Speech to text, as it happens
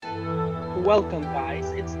Welcome, guys.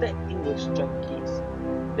 It's the English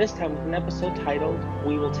Junkies. This time with an episode titled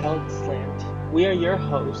We Will Tell It Slant. We are your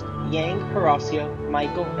hosts, Yang, Horacio,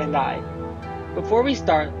 Michael, and I. Before we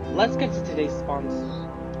start, let's get to today's sponsor.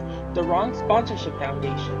 The Wrong Sponsorship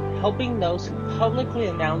Foundation, helping those who publicly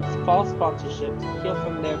announce false sponsorships heal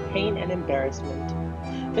from their pain and embarrassment.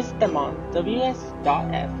 Visit them on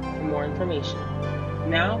ws.f for more information.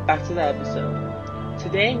 Now, back to the episode.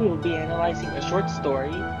 Today we will be analyzing a short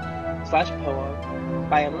story/poem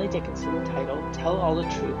by Emily Dickinson titled Tell All the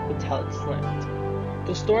Truth but Tell It Slant.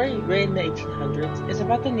 The story, written in the 1800s, is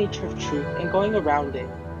about the nature of truth and going around it,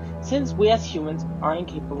 since we as humans are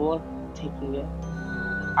incapable of taking it.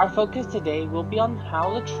 Our focus today will be on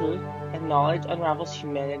how the truth and knowledge unravels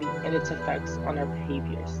humanity and its effects on our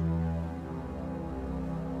behaviors.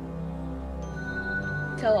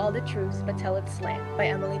 Tell all the truth, but tell it slant, by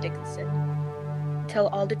Emily Dickinson. Tell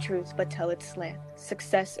all the truth, but tell it slant.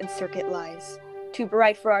 Success in circuit lies. Too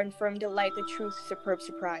bright for our infirm delight, the truth's superb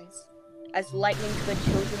surprise. As lightning to the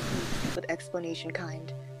chosen feet, with explanation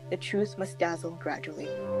kind, the truth must dazzle gradually,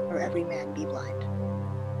 or every man be blind.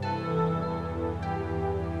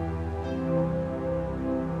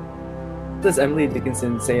 What does Emily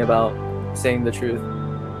Dickinson say about saying the truth?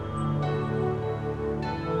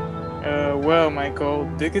 Well, Michael,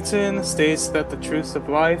 Dickinson states that the truths of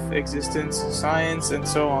life, existence, science, and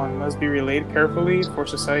so on must be relayed carefully for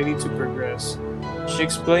society to progress. She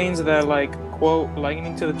explains that, quote,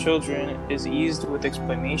 lightning to the children is eased with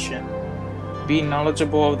explanation. Being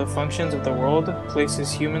knowledgeable of the functions of the world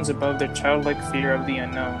places humans above their childlike fear of the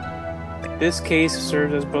unknown. This case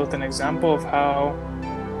serves as both an example of how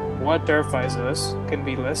what terrifies us can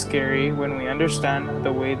be less scary when we understand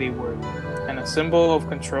the way they work, and a symbol of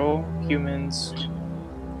control humans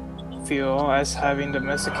feel as having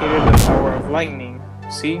domesticated the power of lightning,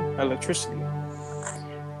 see, electricity,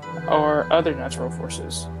 or other natural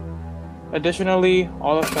forces. Additionally,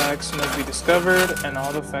 all the facts must be discovered and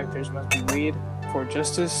all the factors must be weighed for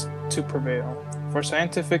justice to prevail. For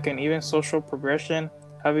scientific and even social progression,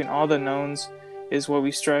 having all the knowns is what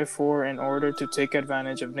we strive for in order to take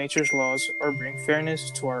advantage of nature's laws or bring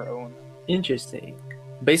fairness to our own. Interesting.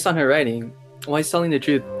 Based on her writing, why is telling the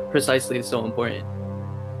truth precisely so important?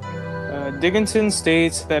 Dickinson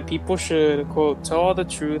states that people should, quote, tell all the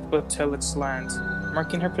truth but tell it slant,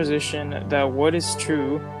 marking her position that what is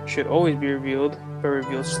true should always be revealed, but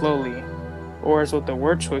revealed slowly, or as what the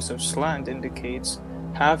word choice of slant indicates,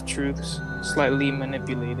 have truths slightly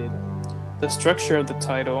manipulated. The structure of the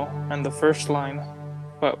title and the first line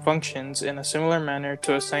functions in a similar manner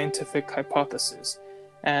to a scientific hypothesis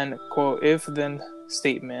and, quote, if-then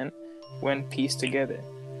statement when pieced together.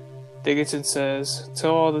 Dickinson says,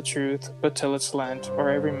 tell all the truth, but tell it slant, or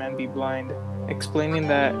every man be blind, explaining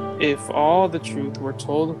that if all the truth were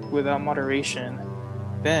told without moderation,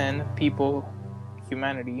 then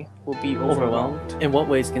humanity, will be overwhelmed. In what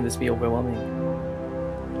ways can this be overwhelming?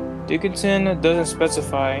 Dickinson doesn't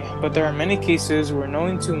specify, but there are many cases where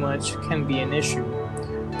knowing too much can be an issue.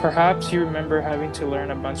 Perhaps you remember having to learn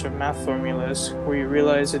a bunch of math formulas where you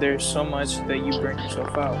realize that there's so much that you burn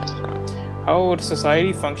yourself out. How would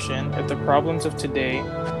society function if the problems of today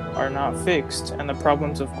are not fixed and the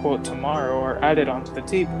problems of, quote, tomorrow are added onto the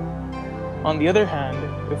table? On the other hand,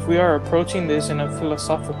 if we are approaching this in a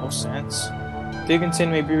philosophical sense, Dickinson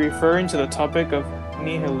may be referring to the topic of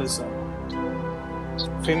nihilism.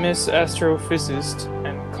 Famous astrophysicist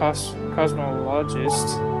and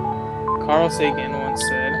cosmologist Carl Sagan once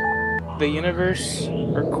said, the universe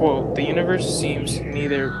seems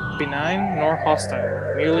neither benign nor hostile,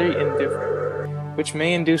 merely indifferent, which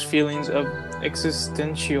may induce feelings of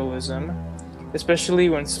existentialism, especially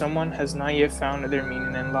when someone has not yet found their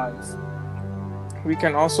meaning in life. We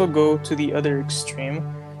can also go to the other extreme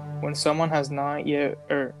when someone has not yet,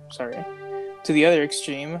 to the other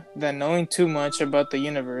extreme, that knowing too much about the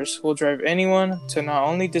universe will drive anyone to not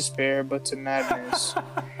only despair but to madness.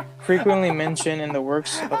 Frequently mentioned in the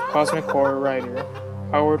works of cosmic horror writer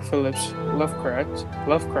Howard Phillips Lovecraft,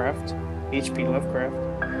 H.P. Lovecraft,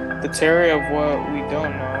 the terror of what we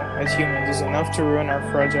don't know as humans is enough to ruin our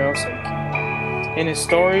fragile psyche. In his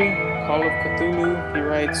story, Call of Cthulhu, he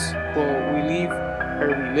writes, quote, we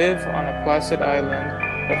live on a placid island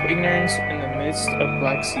of ignorance in the midst of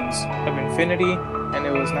black seas, of infinity, and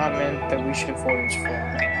it was not meant that we should voyage for.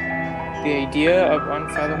 The idea of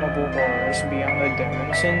unfathomable horrors beyond the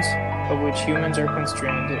dimensions of which humans are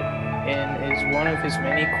constrained in is one of his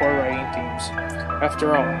many core writing themes.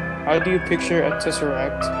 After all, how do you picture a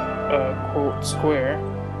tesseract, quote, square,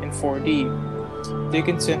 in 4D?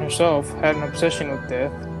 Dickinson herself had an obsession with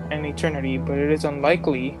death and eternity, but it is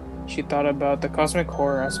unlikely She thought about the cosmic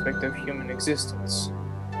horror aspect of human existence,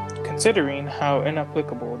 considering how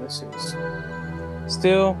inapplicable this is.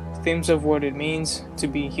 Still, themes of what it means to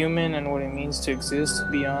be human and what it means to exist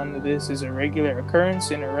beyond this is a regular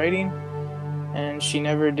occurrence in her writing, and she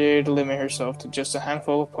never did limit herself to just a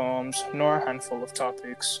handful of poems nor a handful of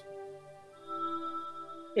topics.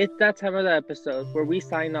 It's that time of the episode where we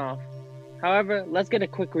sign off. However, let's get a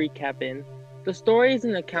quick recap in. The story is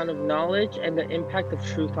an account of knowledge and the impact of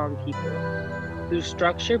truth on people. Through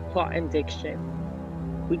structure, plot, and diction,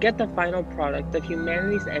 we get the final product of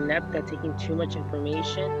humanity's inept at taking too much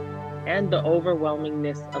information and the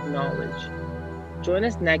overwhelmingness of knowledge. Join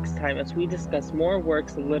us next time as we discuss more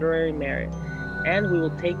works of literary merit, and we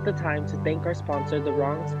will take the time to thank our sponsor, the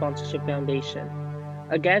Wrong Sponsorship Foundation.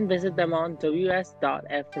 Again, visit them on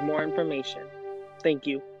ws.f for more information. Thank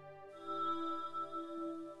you.